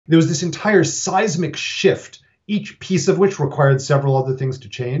there was this entire seismic shift, each piece of which required several other things to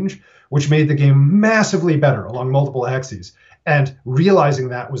change, which made the game massively better along multiple axes. And realizing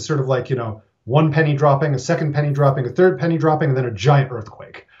that was sort of like, one penny dropping, a second penny dropping, a third penny dropping, and then a giant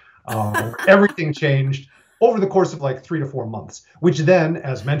earthquake. Everything changed over the course of like 3 to 4 months, which then,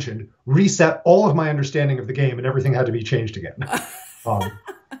 as mentioned, reset all of my understanding of the game, and everything had to be changed again.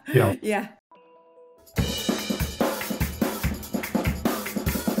 Yeah.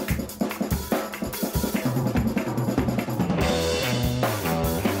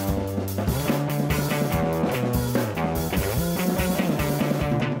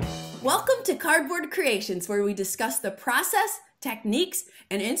 Welcome to Cardboard Creations, where we discuss the process, techniques,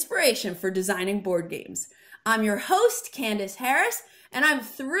 and inspiration for designing board games. I'm your host, Candice Harris, and I'm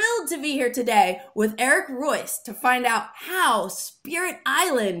thrilled to be here today with Eric Royce to find out how Spirit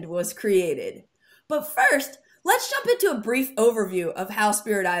Island was created. But first, let's jump into a brief overview of how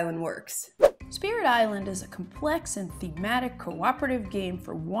Spirit Island works. Spirit Island is a complex and thematic cooperative game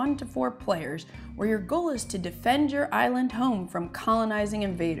for 1 to 4 players where your goal is to defend your island home from colonizing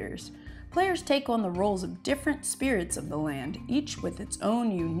invaders. Players take on the roles of different spirits of the land, each with its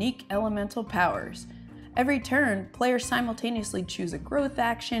own unique elemental powers. Every turn, players simultaneously choose a growth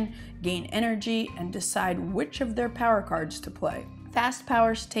action, gain energy, and decide which of their power cards to play. Fast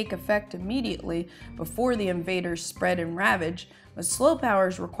powers take effect immediately before the invaders spread and ravage, but slow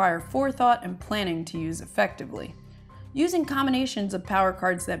powers require forethought and planning to use effectively. Using combinations of power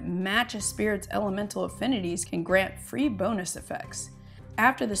cards that match a spirit's elemental affinities can grant free bonus effects.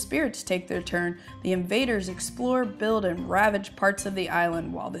 After the spirits take their turn, the invaders explore, build, and ravage parts of the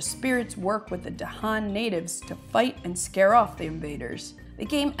island while the spirits work with the Dahan natives to fight and scare off the invaders. The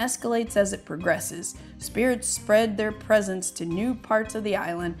game escalates as it progresses. Spirits spread their presence to new parts of the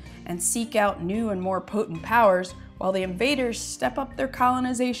island and seek out new and more potent powers, while the invaders step up their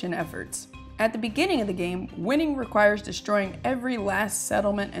colonization efforts. At the beginning of the game, winning requires destroying every last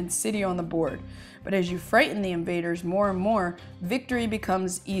settlement and city on the board. But as you frighten the invaders more and more, victory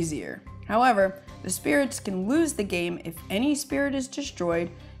becomes easier. However, the spirits can lose the game if any spirit is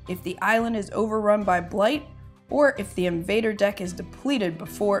destroyed, if the island is overrun by blight, or if the invader deck is depleted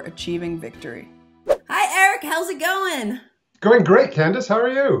before achieving victory. Hi Eric, how's it going? Going great, Candice. How are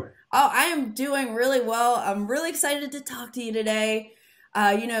you? Oh, I am doing really well. I'm really excited to talk to you today.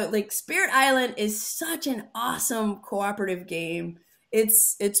 Spirit Island is such an awesome cooperative game.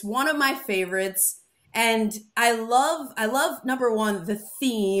 It's one of my favorites, and I love number one, the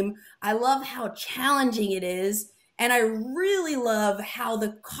theme. I love how challenging it is, and I really love how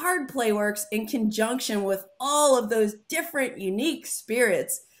the card play works in conjunction with all of those different unique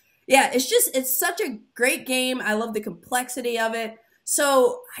spirits. Yeah, it's such a great game. I love the complexity of it.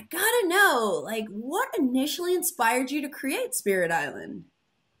 So I gotta know, what initially inspired you to create Spirit Island?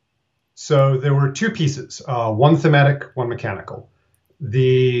 So there were 2 pieces, one thematic, one mechanical.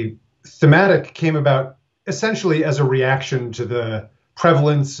 The thematic came about essentially as a reaction to the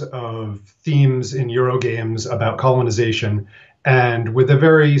prevalence of themes in Euro games about colonization, and with a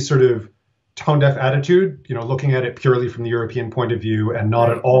very sort of tone-deaf attitude, looking at it purely from the European point of view and not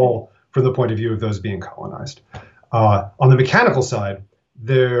at all from the point of view of those being colonized. On the mechanical side,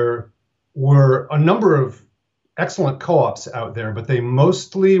 there were a number of excellent co-ops out there, but they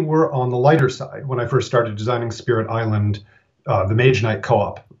mostly were on the lighter side. When I first started designing Spirit Island, the Mage Knight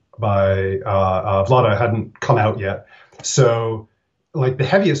co-op by Vlada hadn't come out yet. So the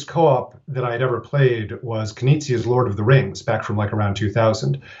heaviest co-op that I had ever played was Knizia's Lord of the Rings back from around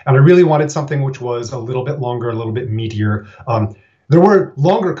 2000. And I really wanted something which was a little bit longer, a little bit meatier. There were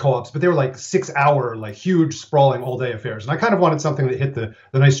longer co-ops, but they were 6-hour, huge, sprawling all-day affairs. And I kind of wanted something that hit the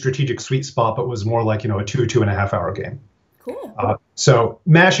nice strategic sweet spot, but was more like, a 2.5 hour game. Cool. So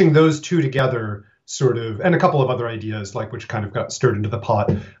mashing those 2 together sort of, and a couple of other ideas, which kind of got stirred into the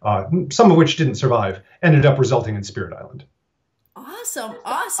pot, some of which didn't survive, ended up resulting in Spirit Island.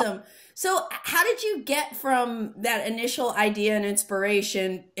 Awesome. So how did you get from that initial idea and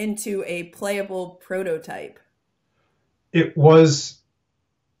inspiration into a playable prototype? It was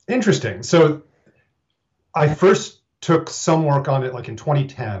interesting. So I first took some work on it in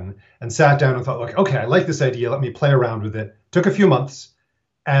 2010 and sat down and thought, okay, I like this idea. Let me play around with it. Took a few months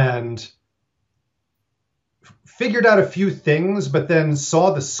and figured out a few things, but then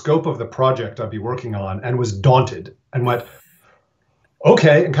saw the scope of the project I'd be working on and was daunted and went,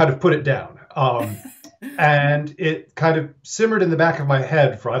 okay, and kind of put it down. And it kind of simmered in the back of my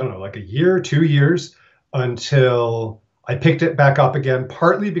head for, I don't know, a year, 2 years, until I picked it back up again,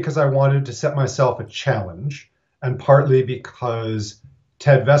 partly because I wanted to set myself a challenge, and partly because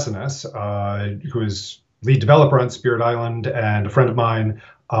Ted Vesinas, who is lead developer on Spirit Island and a friend of mine,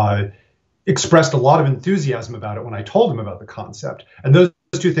 expressed a lot of enthusiasm about it when I told him about the concept. And those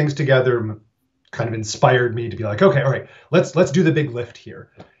two things together kind of inspired me to be like, okay, all right, let's do the big lift here.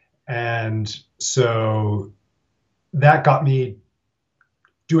 And so that got me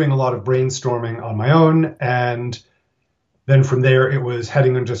doing a lot of brainstorming on my own. And then from there, it was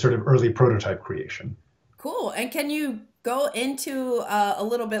heading into sort of early prototype creation. Cool. And can you go into a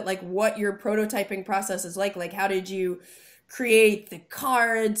little bit like what your prototyping process is like? Like, how did you create the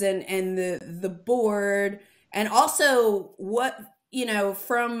cards and the board? And also what,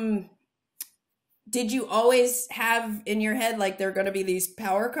 did you always have in your head, like, there are going to be these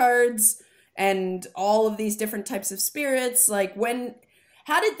power cards and all of these different types of spirits? Like,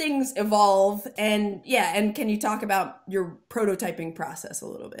 how did things evolve? And and can you talk about your prototyping process a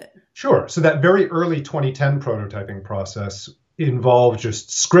little bit? Sure. So that very early 2010 prototyping process involved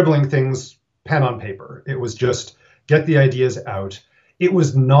just scribbling things pen on paper. It was just get the ideas out. It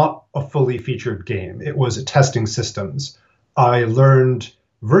was not a fully featured game. It was testing systems. I learned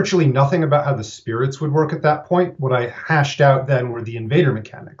virtually nothing about how the spirits would work at that point. What I hashed out then were the invader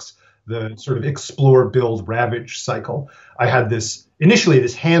mechanics, the sort of explore, build, ravage cycle. I had initially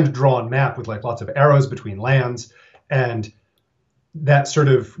this hand-drawn map with like lots of arrows between lands, and that sort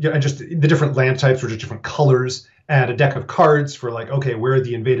of, just the different land types were just different colors, and a deck of cards for like, okay, where are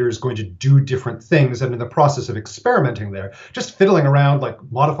the invaders going to do different things? And in the process of experimenting there, just fiddling around, like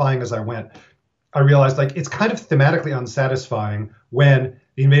modifying as I went, I realized like it's kind of thematically unsatisfying when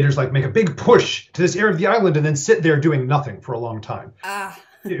the invaders like make a big push to this area of the island and then sit there doing nothing for a long time.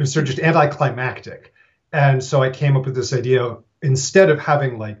 It was sort of just anticlimactic. And so I came up with this idea, instead of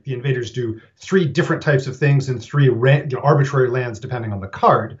having like the invaders do 3 different types of things in 3 arbitrary lands depending on the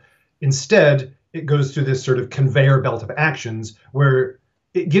card, instead it goes through this sort of conveyor belt of actions where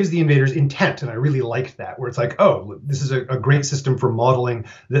it gives the invaders intent. And I really liked that, where it's like, oh, this is a great system for modeling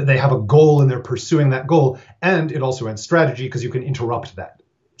that they have a goal and they're pursuing that goal. And it also adds strategy because you can interrupt that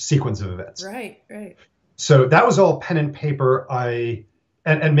sequence of events. Right. So that was all pen and paper.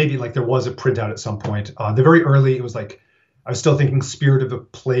 And maybe like there was a printout at some point. The very early, it was like, I was still thinking spirit of the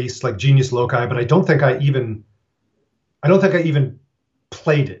place, like genius loci, but I don't think I even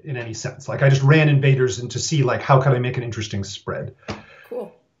played it in any sense. Like I just ran invaders and to see like, how could I make an interesting spread?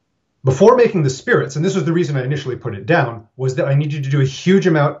 Cool. Before making the spirits, and this was the reason I initially put it down, was that I needed to do a huge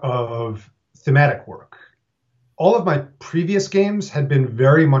amount of thematic work. All of my previous games had been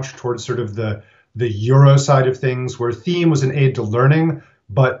very much towards sort of the Euro side of things, where theme was an aid to learning,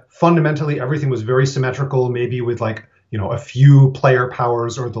 but fundamentally everything was very symmetrical, maybe with like, a few player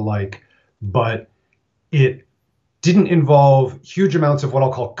powers or the like, but it didn't involve huge amounts of what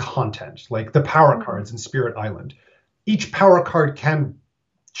I'll call content, like the power cards in Spirit Island. Each power card can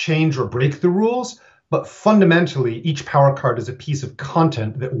change or break the rules, but fundamentally each power card is a piece of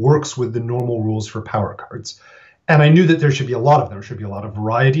content that works with the normal rules for power cards. And I knew that there should be a lot of them. There should be a lot of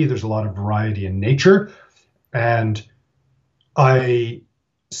variety. There's a lot of variety in nature. And I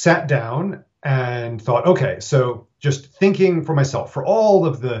sat down and thought, okay, so just thinking for myself, for all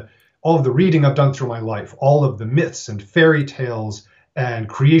of the reading I've done through my life, all of the myths and fairy tales and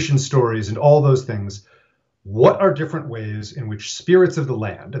creation stories and all those things, what are different ways in which spirits of the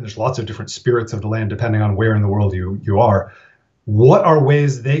land, and there's lots of different spirits of the land depending on where in the world you are, what are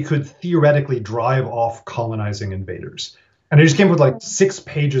ways they could theoretically drive off colonizing invaders? And I just came up with like 6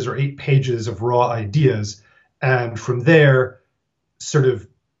 pages or 8 pages of raw ideas. And from there, sort of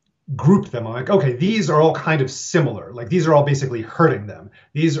grouped them. I'm like, okay, these are all kind of similar. Like these are all basically hurting them.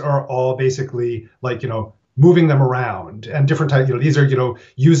 These are all basically like, moving them around and different types, these are,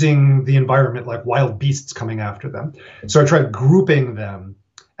 using the environment like wild beasts coming after them. So I tried grouping them.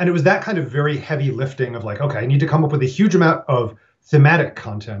 And it was that kind of very heavy lifting of like, okay, I need to come up with a huge amount of thematic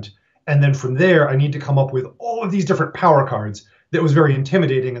content. And then from there, I need to come up with all of these different power cards that was very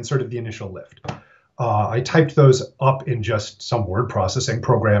intimidating and sort of the initial lift. I typed those up in just some word processing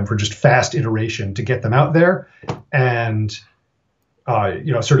program for just fast iteration to get them out there. And,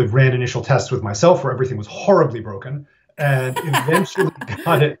 sort of ran initial tests with myself where everything was horribly broken, and eventually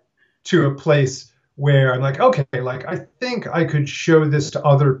got it to a place where I'm like, okay, like I think I could show this to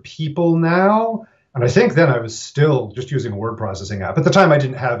other people now. And I think then I was still just using a word processing app. At the time, I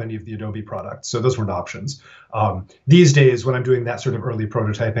didn't have any of the Adobe products, so those weren't options. These days, when I'm doing that sort of early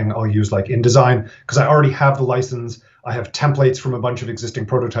prototyping, I'll use like InDesign because I already have the license. I have templates from a bunch of existing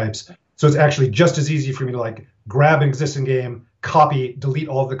prototypes. So it's actually just as easy for me to like grab an existing game, copy, delete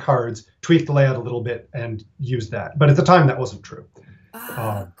all of the cards, tweak the layout a little bit, and use that. But at the time, that wasn't true.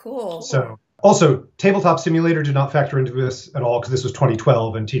 Cool. So also, Tabletop Simulator did not factor into this at all because this was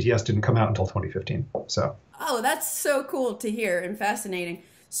 2012 and TTS didn't come out until 2015. So. Oh, that's so cool to hear and fascinating.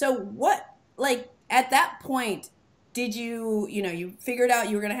 So what, like, at that point, did you, you figured out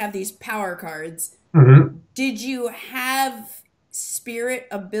you were going to have these power cards. Mm-hmm. Did you have spirit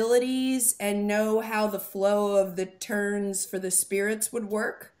abilities and know how the flow of the turns for the spirits would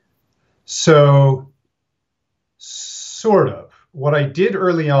work? So, sort of. What I did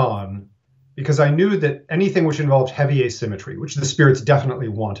early on, because I knew that anything which involved heavy asymmetry, which the spirits definitely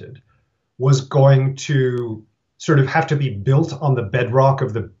wanted, was going to sort of have to be built on the bedrock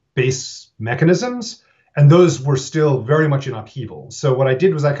of the base mechanisms. And those were still very much in upheaval. So what I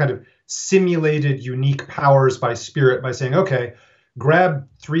did was I kind of simulated unique powers by spirit by saying, okay, grab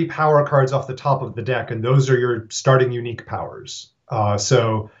 3 power cards off the top of the deck, and those are your starting unique powers.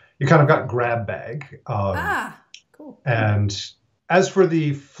 So you kind of got grab bag. Cool. And as for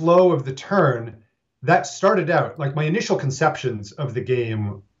the flow of the turn, that started out like my initial conceptions of the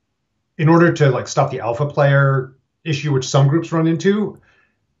game in order to like stop the alpha player issue, which some groups run into.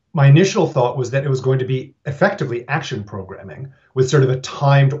 My initial thought was that it was going to be effectively action programming with sort of a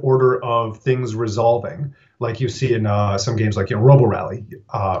timed order of things resolving, like you see in some games like Robo Rally,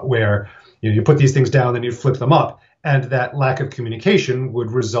 where you put these things down, then you flip them up, and that lack of communication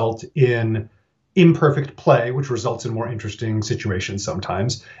would result in imperfect play, which results in more interesting situations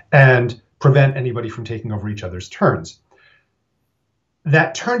sometimes, and prevent anybody from taking over each other's turns.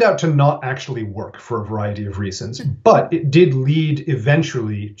 That turned out to not actually work for a variety of reasons, but it did lead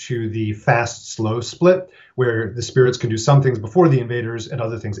eventually to the fast-slow split, where the spirits can do some things before the invaders and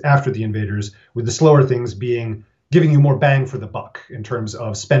other things after the invaders, with the slower things being giving you more bang for the buck in terms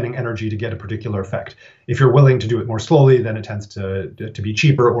of spending energy to get a particular effect. If you're willing to do it more slowly, then it tends to be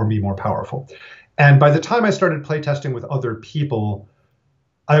cheaper or be more powerful. And by the time I started playtesting with other people,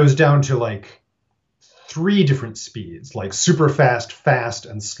 I was down to like 3 different speeds, like super fast, fast,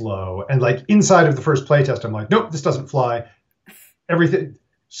 and slow. And like inside of the first playtest, I'm like, nope, this doesn't fly. Everything,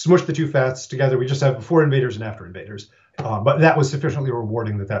 smush the 2 fasts together. We just have before invaders and after invaders. But that was sufficiently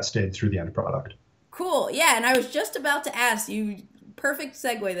rewarding that stayed through the end product. Cool. Yeah, and I was just about to ask you, perfect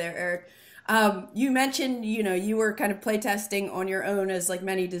segue there, Eric. You mentioned, you were kind of playtesting on your own, as like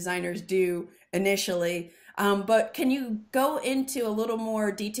many designers do initially. But can you go into a little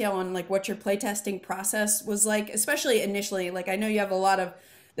more detail on like what your playtesting process was like, especially initially? Like I know you have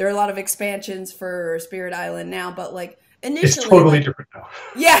there are a lot of expansions for Spirit Island now, but like initially, it's totally different now.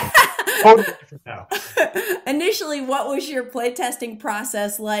 Yeah, totally different now. Initially, what was your playtesting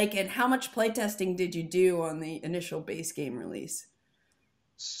process like, and how much playtesting did you do on the initial base game release?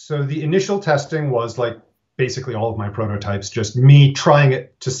 So the initial testing was like basically all of my prototypes, just me trying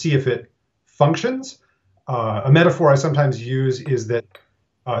it to see if it functions. A metaphor I sometimes use is that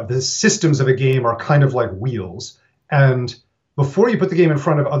the systems of a game are kind of like wheels. And before you put the game in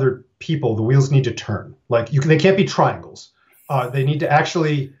front of other people, the wheels need to turn. Like they can't be triangles. They need to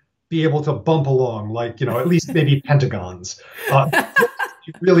actually be able to bump along, like, at least maybe pentagons.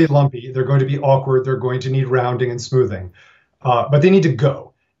 Really lumpy. They're going to be awkward. They're going to need rounding and smoothing. But they need to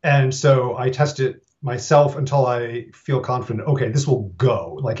go. And so I test it myself until I feel confident, okay, this will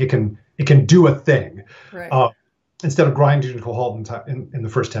go. Like it can do a thing, right. Instead of grinding to a halt in the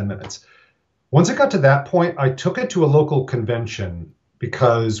first 10 minutes. Once it got to that point, I took it to a local convention,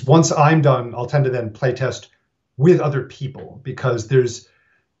 because once I'm done, I'll tend to then play test with other people, because there's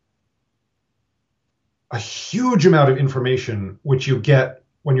a huge amount of information which you get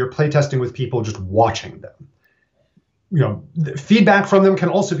when you're playtesting with people just watching them. The feedback from them can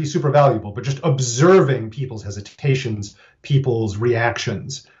also be super valuable, but just observing people's hesitations, people's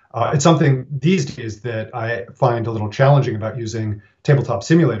reactions. It's something these days that I find a little challenging about using Tabletop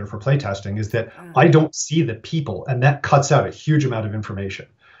Simulator for playtesting, is that I don't see the people, and that cuts out a huge amount of information.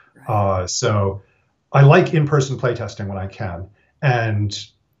 Right. So I like in-person playtesting when I can. And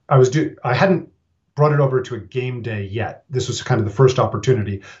I hadn't brought it over to a game day yet. This was kind of the first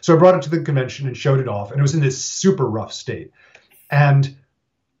opportunity. So I brought it to the convention and showed it off, and it was in this super rough state. And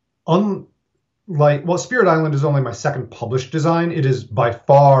Spirit Island is only my second published design. It is by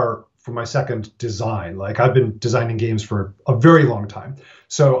far from my second design. Like I've been designing games for a very long time.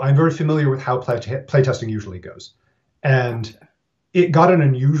 So I'm very familiar with how playtesting usually goes. And it got an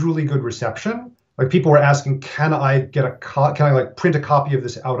unusually good reception. Like people were asking, can I print a copy of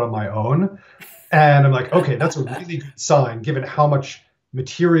this out on my own? And I'm like, okay, that's a really good sign, given how much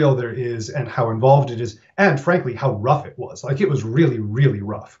material there is and how involved it is. And frankly, how rough it was. Like it was really, really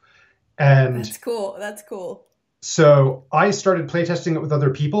rough. And that's cool. That's cool. So I started playtesting it with other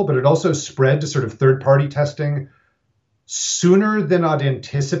people, but it also spread to sort of third-party testing sooner than I'd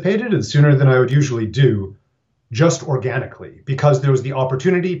anticipated and sooner than I would usually do, just organically, because there was the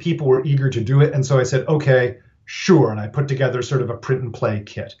opportunity, people were eager to do it. And so I said, okay, sure. And I put together sort of a print and play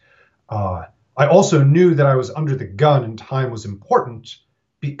kit. I also knew that I was under the gun and time was important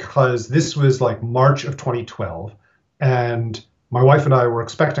because this was like March of 2012. And my wife and I were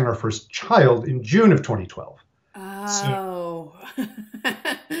expecting our first child in June of 2012. Oh, So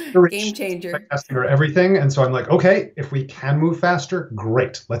game changer. testing or everything. And so I'm like, okay, if we can move faster,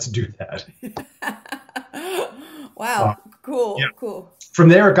 great, let's do that. Wow, cool, Yeah. cool. From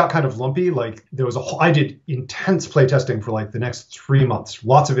there, it got kind of lumpy. Like I did intense play testing for like the next 3 months,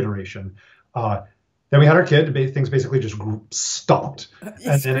 lots of iteration. Then we had our kid. Things basically just stopped.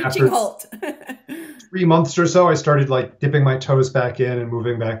 And then after halt. 3 months or so, I started like dipping my toes back in and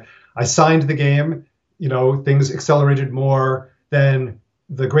moving back. I signed the game. Things accelerated more. Then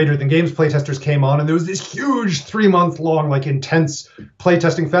the Greater Than Games playtesters came on, and there was this huge 3 month long, like intense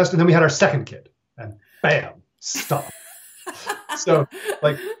playtesting fest. And then we had our second kid, and bam, stop. So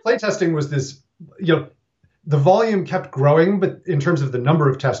like playtesting was this, the volume kept growing, but in terms of the number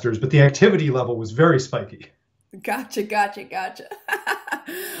of testers, but the activity level was very spiky. Gotcha.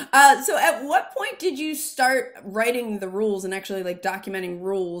 So at what point did you start writing the rules and actually like documenting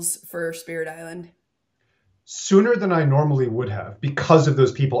rules for Spirit Island? Sooner than I normally would have because of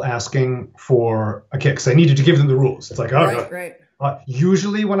those people asking for a kit, because I needed to give them the rules. It's like, right.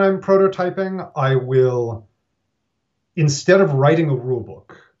 Usually when I'm prototyping, I will, instead of writing a rule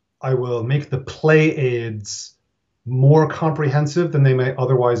book, I will make the play aids more comprehensive than they may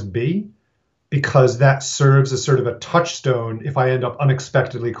otherwise be, because that serves as sort of a touchstone if I end up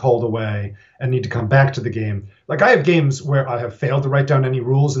unexpectedly called away and need to come back to the game. Like I have games where I have failed to write down any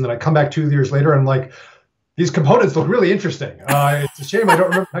rules, and then I come back 2 years later and I'm like, these components look really interesting. It's a shame I don't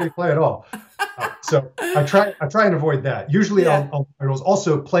remember how you play at all. So I try and avoid that. Usually I'll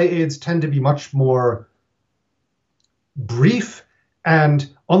also play aids tend to be much more brief, and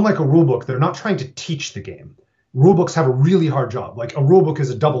unlike a rule book, they're not trying to teach the game. Rule books have a really hard job. Like a rule book is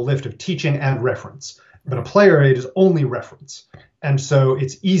a double lift of teaching and reference, but a player aid is only reference. And so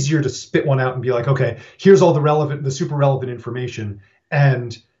it's easier to spit one out and be like, okay, here's all the super relevant information.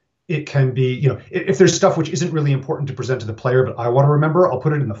 And it can be, if there's stuff which isn't really important to present to the player, but I want to remember, I'll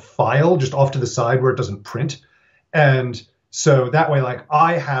put it in the file just off to the side where it doesn't print. And so that way, like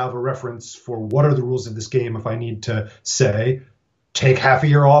I have a reference for what are the rules of this game if I need to say, take half a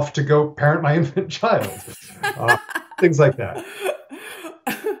year off to go parent my infant child. Things like that.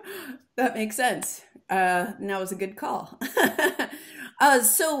 That makes sense. That was a good call.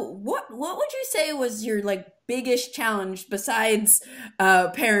 So what would you say was your like biggest challenge besides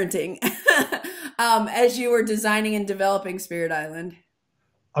parenting as you were designing and developing Spirit Island?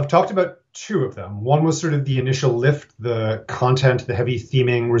 I've talked about two of them. One was sort of the initial lift, the content, the heavy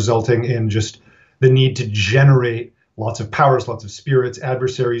theming resulting in just the need to generate lots of powers, lots of spirits,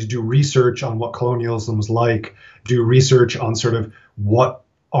 adversaries, do research on what colonialism was like, do research on sort of what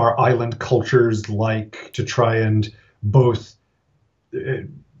are island cultures like, to try and both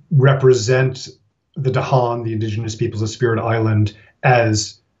represent the Dahan, the indigenous peoples of Spirit Island,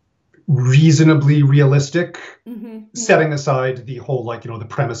 as reasonably realistic, setting aside the whole, the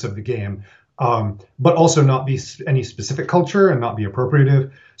premise of the game, but also not be any specific culture and not be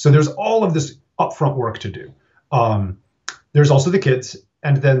appropriative. So there's all of this upfront work to do. There's also the kids.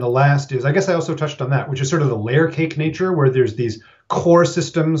 And then the last is, I guess I also touched on that, which is sort of the layer cake nature, where there's these core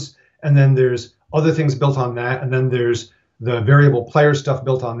systems, and then there's other things built on that. And then there's the variable player stuff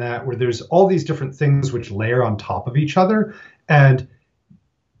built on that, where there's all these different things which layer on top of each other. And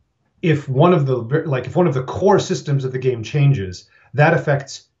if one of the core systems of the game changes, that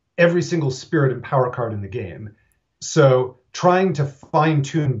affects every single spirit and power card in the game. So trying to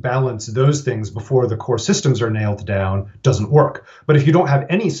fine-tune balance those things before the core systems are nailed down doesn't work. But if you don't have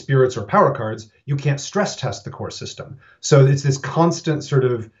any spirits or power cards, you can't stress test the core system. So it's this constant sort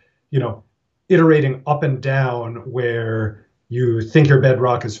of, iterating up and down, where you think your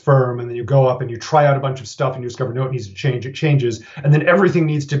bedrock is firm, and then you go up and you try out a bunch of stuff and you discover, no, it needs to change, it changes. And then everything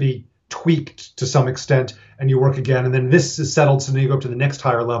needs to be tweaked to some extent, and you work again. And then this is settled, so then you go up to the next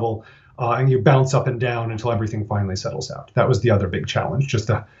higher level. And you bounce up and down until everything finally settles out. That was the other big challenge, just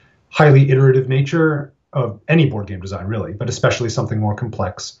the highly iterative nature of any board game design, really, but especially something more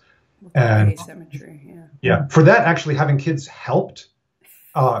complex. And asymmetry, yeah. For that, actually having kids helped,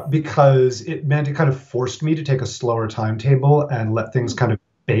 because it meant it kind of forced me to take a slower timetable and let things kind of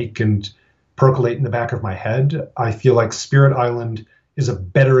bake and percolate in the back of my head. I feel like Spirit Island is a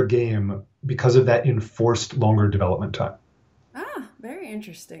better game because of that enforced longer development time. Very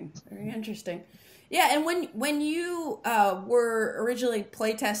interesting. Very interesting. Yeah, and when you were originally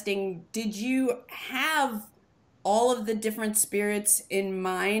playtesting, did you have all of the different spirits in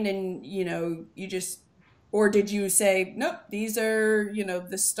mind, and you just Or did you say, nope, these are,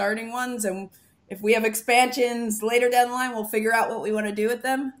 the starting ones, and if we have expansions later down the line, we'll figure out what we want to do with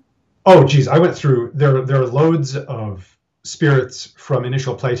them? Oh, geez, I went through, there are loads of spirits from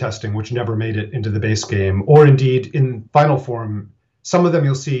initial playtesting which never made it into the base game, or indeed in final form. Some of them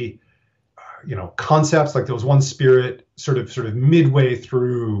you'll see, concepts, like there was one spirit sort of midway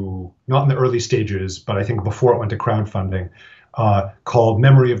through, not in the early stages, but I think before it went to crowdfunding, called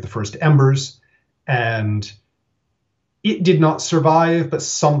Memory of the First Embers. And it did not survive, but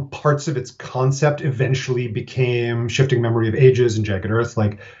some parts of its concept eventually became Shifting Memory of Ages and Jagged Earth.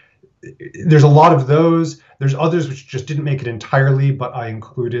 Like, there's a lot of those. There's others which just didn't make it entirely, but I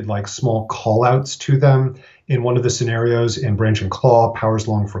included like small call outs to them in one of the scenarios in Branch and Claw, Powers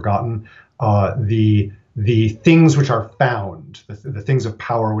Long Forgotten. The things which are found, the things of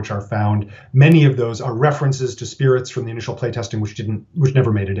power which are found, many of those are references to spirits from the initial playtesting which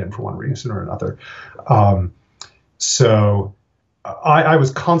never made it in for one reason or another. So I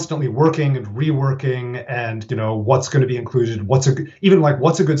was constantly working and reworking, and what's going to be included, what's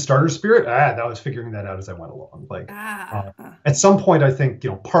a good starter spirit. I was figuring that out as I went along. At some point, I think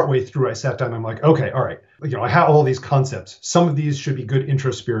partway through, I sat down and I'm like, okay, all right, I have all these concepts. Some of these should be good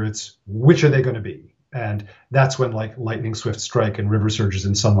intro spirits. Which are they going to be? And that's when like Lightning Swift Strike and River Surges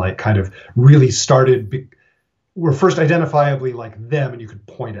and Sunlight kind of really were first identifiably like them, and you could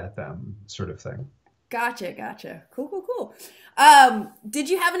point at them, sort of thing. Gotcha. Cool. Did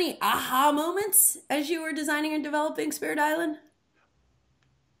you have any aha moments as you were designing and developing Spirit Island?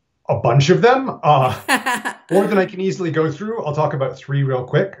 A bunch of them, more than I can easily go through. I'll talk about 3 real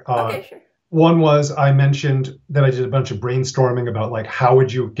quick. Okay, sure. One was, I mentioned that I did a bunch of brainstorming about like, how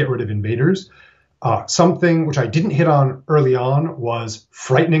would you get rid of invaders? Something which I didn't hit on early on was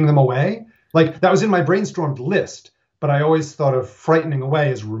frightening them away. Like, that was in my brainstormed list, but I always thought of frightening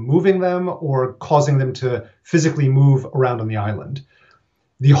away as removing them or causing them to physically move around on the island.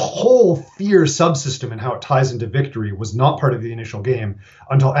 The whole fear subsystem and how it ties into victory was not part of the initial game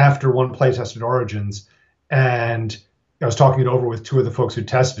until after one playtested Origins, and I was talking it over with 2 of the folks who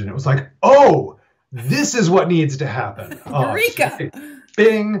tested it, and it was like, oh, this is what needs to happen. Eureka!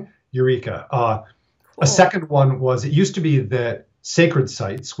 Bing, eureka. Cool. A second one was, it used to be that sacred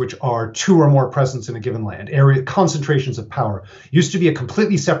sites, which are 2 or more presence in a given land, area concentrations of power, used to be a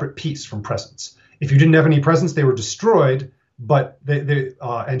completely separate piece from presence. If you didn't have any presence, they were destroyed, but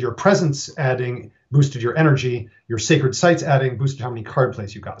and your presence adding boosted your energy, your sacred sites adding boosted how many card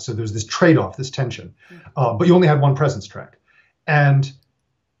plays you got. So there's this trade-off, this tension. But you only had one presence track. And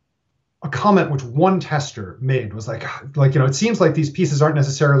a comment which one tester made was like, it seems like these pieces aren't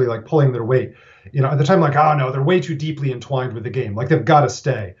necessarily like pulling their weight. At the time, like, oh no, they're way too deeply entwined with the game. Like, they've got to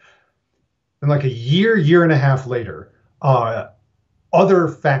stay. And like a year and a half later, other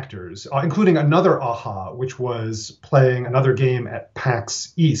factors, including another aha, which was playing another game at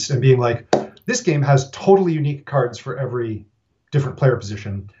PAX East and being like, this game has totally unique cards for every different player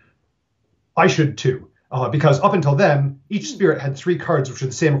position. I should too. Because up until then, each spirit had 3 cards which are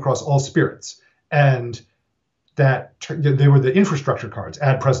the same across all spirits. And that they were the infrastructure cards: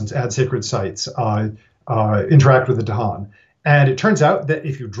 add presence, add sacred sites, interact with the Dahan. And it turns out that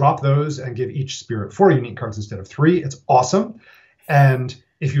if you drop those and give each spirit 4 unique cards instead of 3, it's awesome. And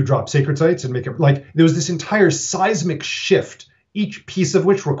if you drop sacred sites and make it like, there was this entire seismic shift, each piece of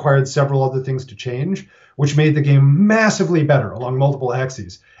which required several other things to change, which made the game massively better along multiple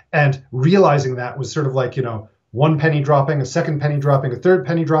axes. And realizing that was sort of like, 1 penny dropping, a second penny dropping, a third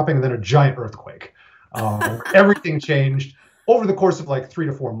penny dropping, and then a giant earthquake. Everything changed over the course of like 3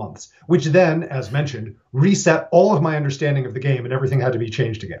 to 4 months, which then, as mentioned, reset all of my understanding of the game, and everything had to be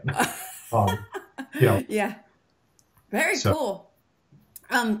changed again. Yeah. Very cool.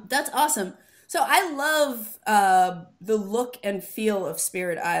 That's awesome. So I love the look and feel of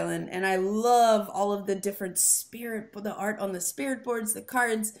Spirit Island, and I love all of the different the art on the spirit boards, the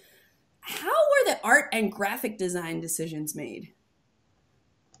cards. How were the art and graphic design decisions made?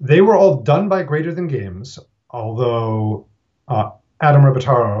 They were all done by Greater Than Games, although Adam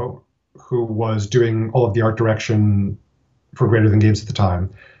Rabataro, who was doing all of the art direction for Greater Than Games at the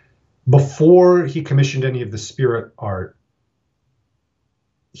time, before he commissioned any of the spirit art,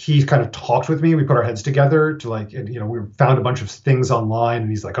 he kind of talked with me. We put our heads together to we found a bunch of things online, and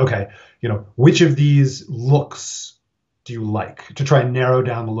he's like, okay, which of these looks do you like, to try and narrow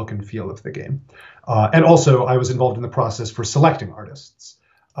down the look and feel of the game. And also I was involved in the process for selecting artists.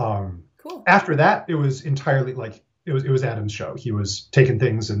 Cool. After that, it was entirely it was Adam's show. He was taking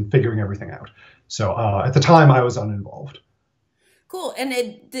things and figuring everything out. So at the time I was uninvolved. Cool. And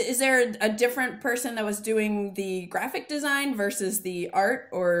is there a different person that was doing the graphic design versus the art,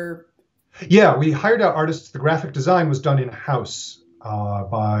 or Yeah, we hired out artists. The graphic design was done in-house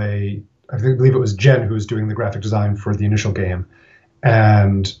by, believe it was Jen who was doing the graphic design for the initial game.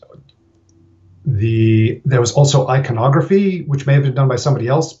 And there was also iconography, which may have been done by somebody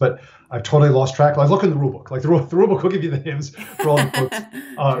else, but I've totally lost track. Like, look in the rulebook. Like the rulebook will give you the names for all the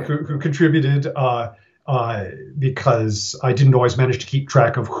folks who contributed, because I didn't always manage to keep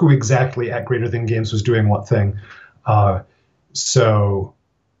track of who exactly at Greater Than Games was doing what thing. So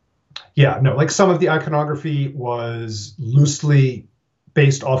yeah, no, like some of the iconography was loosely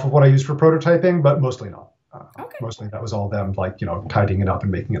based off of what I used for prototyping, but mostly not. Okay. Mostly that was all them, like, tidying it up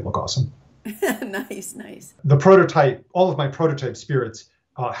and making it look awesome. Nice. The prototype, all of my prototype spirits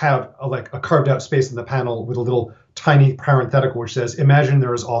have a carved out space in the panel with a little tiny parenthetical which says, "Imagine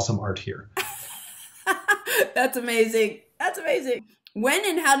there is awesome art here." That's amazing. When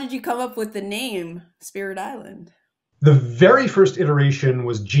and how did you come up with the name Spirit Island? The very first iteration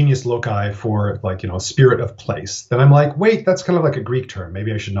was Genius Loci for spirit of place. Then I'm like, wait, that's kind of like a Greek term.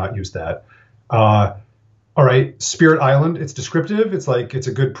 Maybe I should not use that. All right, Spirit Island, it's descriptive. It's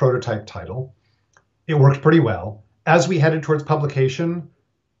a good prototype title. It worked pretty well. As we headed towards publication,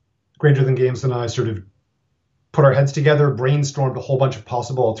 Greater Than Games and I sort of put our heads together, brainstormed a whole bunch of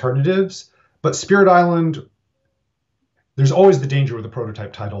possible alternatives. But Spirit Island, there's always the danger with a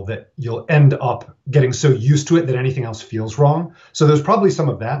prototype title that you'll end up getting so used to it that anything else feels wrong. So there's probably some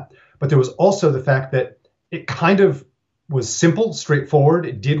of that. But there was also the fact that it kind of was simple, straightforward.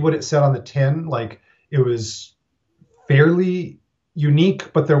 It did what it said on the tin. Like, it was fairly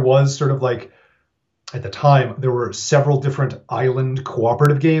unique, but there was sort of at the time, there were several different island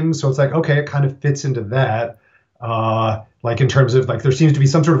cooperative games. So it's like, okay, it kind of fits into that. In terms of there seems to be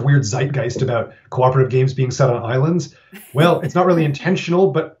some sort of weird zeitgeist about cooperative games being set on islands. Well, it's not really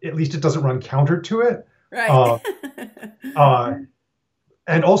intentional, but at least it doesn't run counter to it. Right.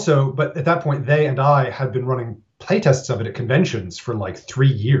 And also, but at that point, they and I had been running playtests of it at conventions for 3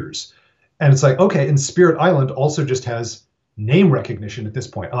 years. And it's like, okay, and Spirit Island also just has name recognition at this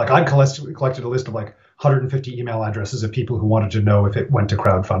point. I'd collected a list of 150 email addresses of people who wanted to know if it went to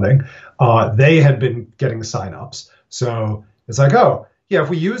crowdfunding. They had been getting signups. So it's like, oh, yeah, if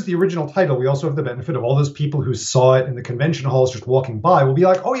we use the original title, we also have the benefit of all those people who saw it in the convention halls just walking by will be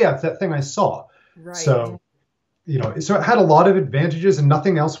like, oh, yeah, it's that thing I saw. Right. So, so it had a lot of advantages, and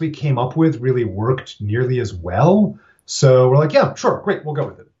nothing else we came up with really worked nearly as well. So we're like, yeah, sure, great, we'll go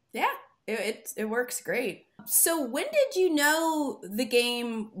with it. Yeah, it works great. So when did you know the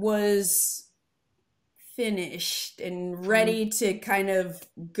game was finished and ready to kind of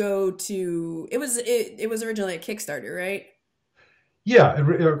go to? It was originally a Kickstarter, right? Yeah,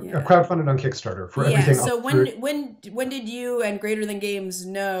 crowdfunded on Kickstarter for everything. So when did you and Greater Than Games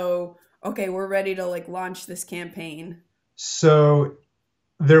know, okay, we're ready to launch this campaign? So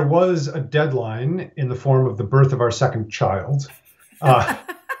there was a deadline in the form of the birth of our second child.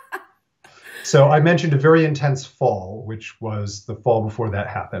 So I mentioned a very intense fall, which was the fall before that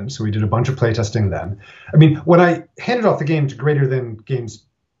happened. So we did a bunch of playtesting then. I mean, when I handed off the game to Greater Than Games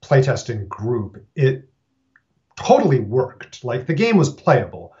playtesting group, it totally worked. The game was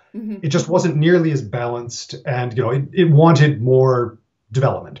playable. Mm-hmm. It just wasn't nearly as balanced, and it wanted more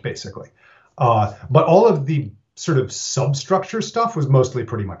development, basically. But all of the sort of substructure stuff was mostly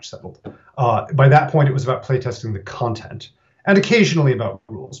pretty much settled. By that point, it was about playtesting the content. And occasionally about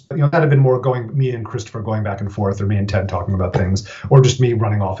rules. But, that had been more me and Christopher going back and forth, or me and Ted talking about things, or just me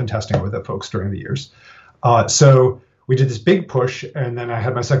running off and testing it with the folks during the years. So we did this big push, and then I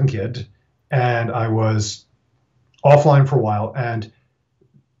had my second kid, and I was offline for a while. And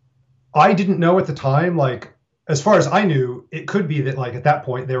I didn't know at the time, as far as I knew, it could be that at that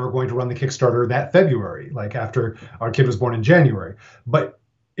point they were going to run the Kickstarter that February, after our kid was born in January. But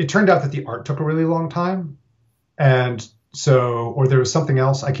it turned out that the art took a really long time. And so, or there was something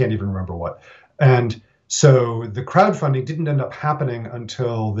else, I can't even remember what. And so the crowdfunding didn't end up happening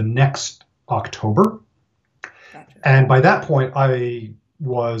until the next October. Gotcha. And by that point, I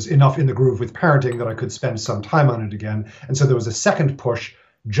was enough in the groove with parenting that I could spend some time on it again. And so there was a second push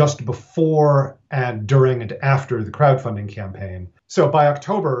just before and during and after the crowdfunding campaign. So by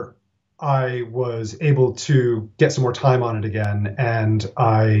October, I was able to get some more time on it again. And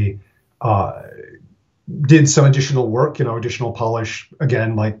I did some additional work, additional polish.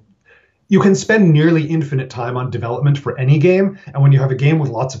 Again, you can spend nearly infinite time on development for any game. And when you have a game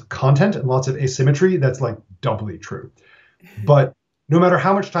with lots of content and lots of asymmetry, that's doubly true. But no matter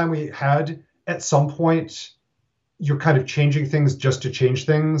how much time we had, at some point, you're kind of changing things just to change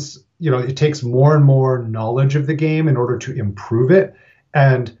things. It takes more and more knowledge of the game in order to improve it.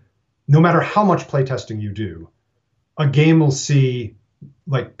 And no matter how much playtesting you do, a game will see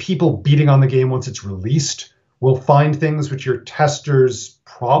like people beating on the game once it's released will find things which your testers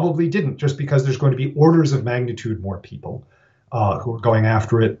probably didn't, just because there's going to be orders of magnitude more people who are going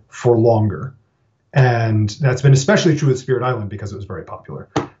after it for longer. And that's been especially true with Spirit Island because it was very popular.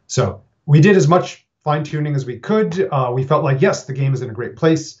 So we did as much fine tuning as we could. We felt like, yes, the game is in a great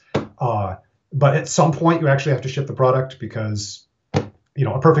place. But at some point you actually have to ship the product, because, you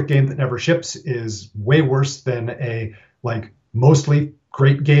know, a perfect game that never ships is way worse than a like mostly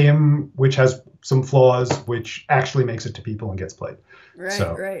great game which has some flaws, which actually makes it to people and gets played. Right,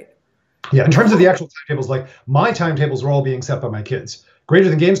 so, right. Yeah, in terms of the actual timetables, like my timetables were all being set by my kids. Greater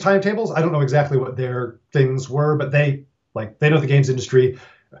Than Games timetables, I don't know exactly what their things were, but they know the games industry.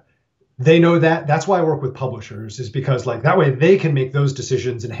 They know that. That's why I work with publishers, is because like that way they can make those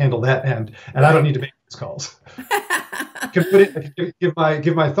decisions and handle that end, and I don't need to make those calls. Can put it,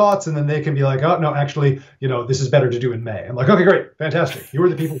 give my thoughts, and then they can be like, oh no, actually, you know, this is better to do in May. I'm like, okay, great, fantastic. You are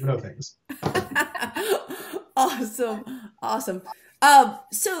the people who know things. Awesome.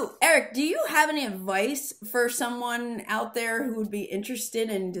 So Eric, do you have any advice for someone out there who would be interested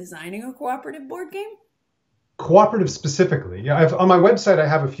in designing a cooperative board game? Cooperative specifically, yeah. On my website, I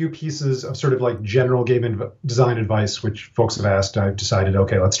have a few pieces of sort of like general game design advice, which folks have asked. I've decided,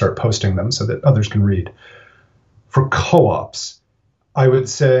 okay, let's start posting them so that others can read. For co-ops, I would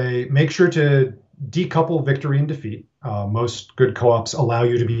say make sure to decouple victory and defeat. Most good co-ops allow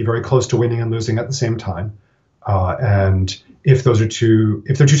you to be very close to winning and losing at the same time. And if they're too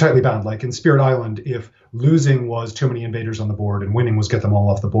tightly bound, like in Spirit Island, if losing was too many invaders on the board and winning was get them all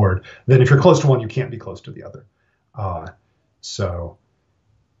off the board, then if you're close to one, you can't be close to the other. So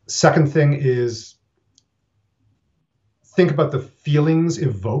second thing is think about the feelings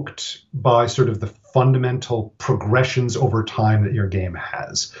evoked by sort of the fundamental progressions over time that your game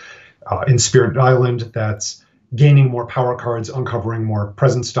has. In Spirit Island, that's gaining more power cards, uncovering more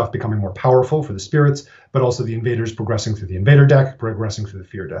present stuff, becoming more powerful for the spirits, but also the invaders progressing through the invader deck, progressing through the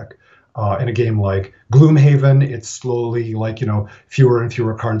fear deck. In a game like Gloomhaven, it's slowly like, you know, fewer and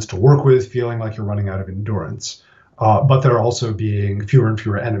fewer cards to work with, feeling like you're running out of endurance. But there are also being fewer and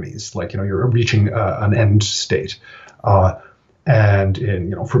fewer enemies, like, you know, you're reaching an end state. And in,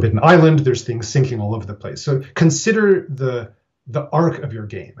 you know, Forbidden Island, there's things sinking all over the place. So consider the arc of your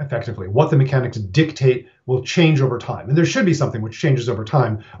game, effectively. What the mechanics dictate will change over time. And there should be something which changes over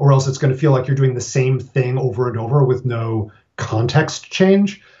time, or else it's going to feel like you're doing the same thing over and over with no context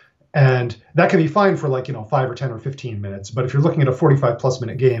change. And that can be fine for like, you know, 5 or 10 or 15 minutes. But if you're looking at a 45+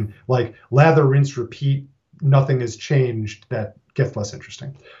 minute game, like lather, rinse, repeat, nothing has changed, that gets less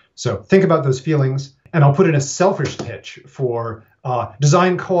interesting. So think about those feelings. And I'll put in a selfish pitch for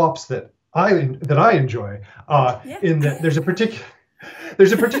design co-ops that I enjoy. In that there's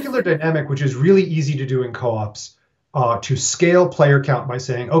a particular dynamic which is really easy to do in co-ops, to scale player count by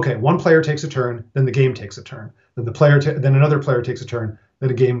saying, okay, one player takes a turn, then the game takes a turn, then then another player takes a turn, then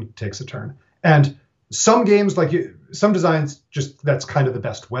a game takes a turn. And some games, some designs, just that's kind of the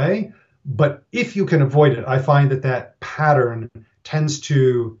best way. But if you can avoid it, I find that pattern tends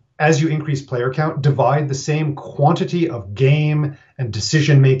to, as you increase player count, divide the same quantity of game and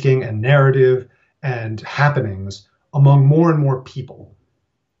decision making and narrative and happenings among more and more people.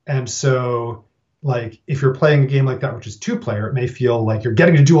 And so, like, if you're playing a game like that, which is 2-player, it may feel like you're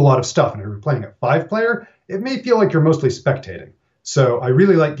getting to do a lot of stuff. And if you're playing at 5-player, it may feel like you're mostly spectating. So I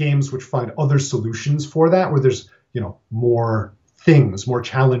really like games which find other solutions for that, where there's, you know, more things, more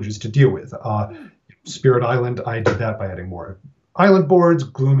challenges to deal with. Spirit Island, I did that by adding more island boards.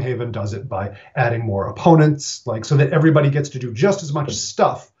 Gloomhaven does it by adding more opponents, like, so that everybody gets to do just as much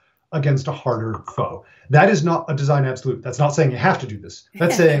stuff against a harder foe. That is not a design absolute. That's not saying you have to do this.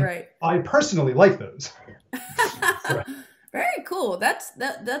 That's saying right. I personally like those. Right. Very cool. That's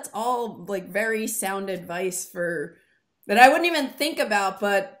all like very sound advice for that I wouldn't even think about,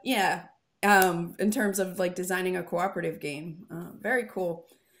 but yeah, in terms of like designing a cooperative game. Very cool.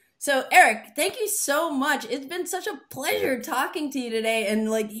 So Eric, thank you so much. It's been such a pleasure talking to you today and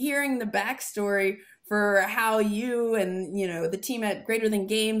like hearing the backstory for how you and, you know, the team at Greater Than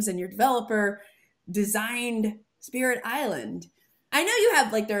Games and your developer designed Spirit Island. I know you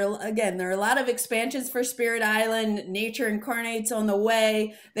have, like, there are a lot of expansions for Spirit Island. Nature Incarnate's on the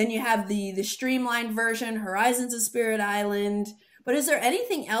way. Then you have the streamlined version, Horizons of Spirit Island. But is there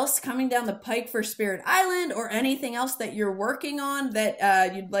anything else coming down the pike for Spirit Island, or anything else that you're working on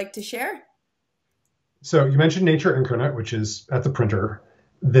that you'd like to share? So you mentioned Nature Incarnate, which is at the printer.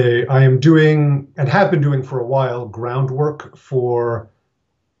 I am doing, and have been doing for a while, groundwork for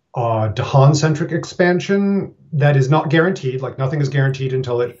Dahan-centric expansion that is not guaranteed. Like, nothing is guaranteed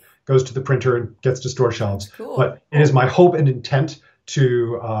until it goes to the printer and gets to store shelves. Cool. But it is my hope and intent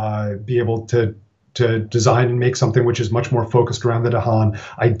to be able to design and make something which is much more focused around the Dahan.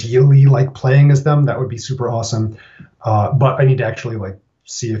 Ideally, like playing as them, that would be super awesome. But I need to actually like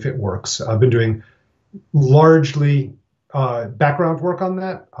see if it works. I've been doing largely background work on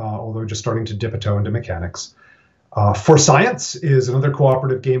that, although just starting to dip a toe into mechanics. For Science is another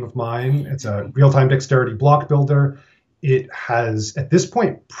cooperative game of mine. It's a real-time dexterity block builder. It has, at this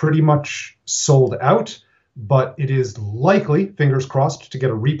point, pretty much sold out, but it is likely, fingers crossed, to get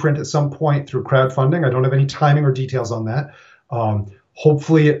a reprint at some point through crowdfunding. I don't have any timing or details on that.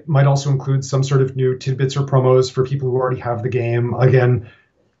 Hopefully, it might also include some sort of new tidbits or promos for people who already have the game. Again,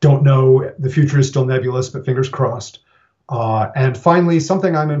 don't know. The future is still nebulous, but fingers crossed. And finally,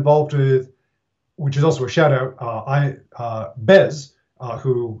 something I'm involved with, which is also a shout out, Bez,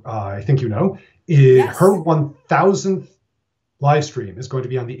 who I think you know, Yes. her 1,000th live stream is going to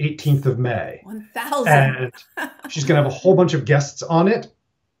be on the 18th of May. 1,000. And she's going to have a whole bunch of guests on it,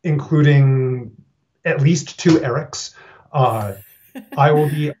 including at least 2 Erics. I will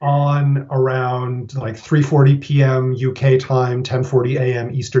be on around like 3:40 p.m. UK time, 10:40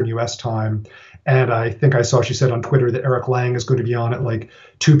 a.m. Eastern US time. And I think I saw she said on Twitter that Eric Lang is going to be on at like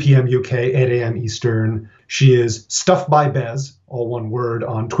 2 p.m. UK, 8 a.m. Eastern. She is Stuff by Bez, all one word,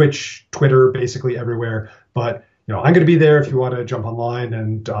 on Twitch, Twitter, basically everywhere. But I'm going to be there if you want to jump online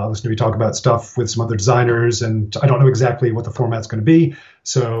and listen to me talk about stuff with some other designers. And I don't know exactly what the format's going to be.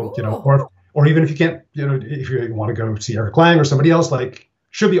 So, Cool. or even if you can't, if you want to go see Eric Lang or somebody else, like,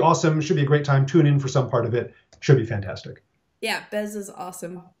 should be awesome. Should be a great time. Tune in for some part of it. Should be fantastic. Yeah, Bez is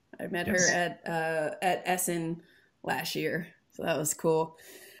awesome. I met her at Essen last year, so that was cool.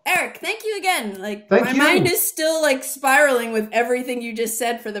 Eric, thank you again. My mind is still spiraling with everything you just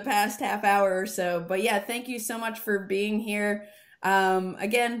said for the past half hour or so. But yeah, thank you so much for being here.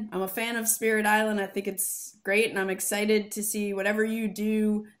 Again, I'm a fan of Spirit Island. I think it's great, and I'm excited to see whatever you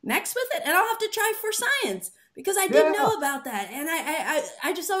do next with it. And I'll have to try For Science because I didn't know about that, and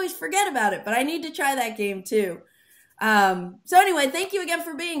I just always forget about it. But I need to try that game too. So anyway, thank you again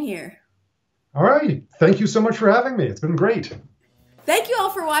for being here. All right. Thank you so much for having me. It's been great. Thank you all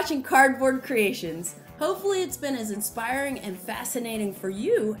for watching Cardboard Creations. Hopefully it's been as inspiring and fascinating for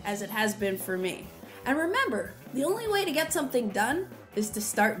you as it has been for me. And remember, the only way to get something done is to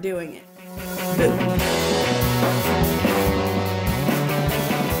start doing it. Boom.